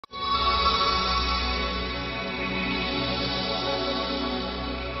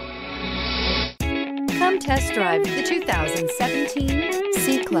Come test drive the 2017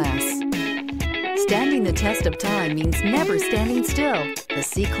 C-Class. Standing the test of time means never standing still. The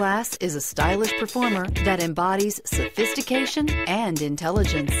C-Class is a stylish performer that embodies sophistication and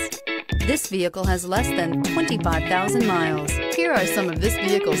intelligence. This vehicle has less than 25,000 miles. Here are some of this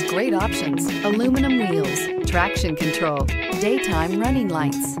vehicle's great options: aluminum wheels, traction control, daytime running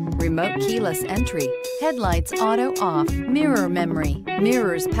lights, remote keyless entry, headlights auto off, mirror memory,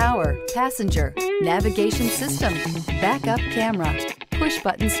 mirrors power, passenger, navigation system, backup camera, push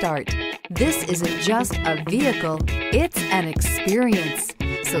button start. This isn't just a vehicle, it's an experience.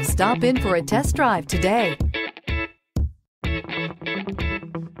 So stop in for a test drive today.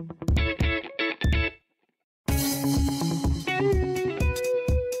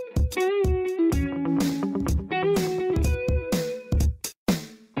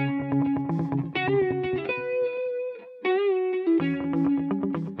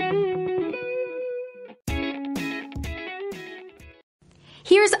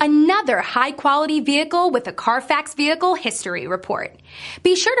 Here's another high-quality vehicle with a Carfax Vehicle History Report.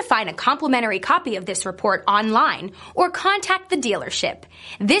 Be sure to find a complimentary copy of this report online or contact the dealership.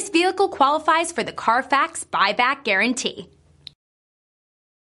 This vehicle qualifies for the Carfax Buyback Guarantee.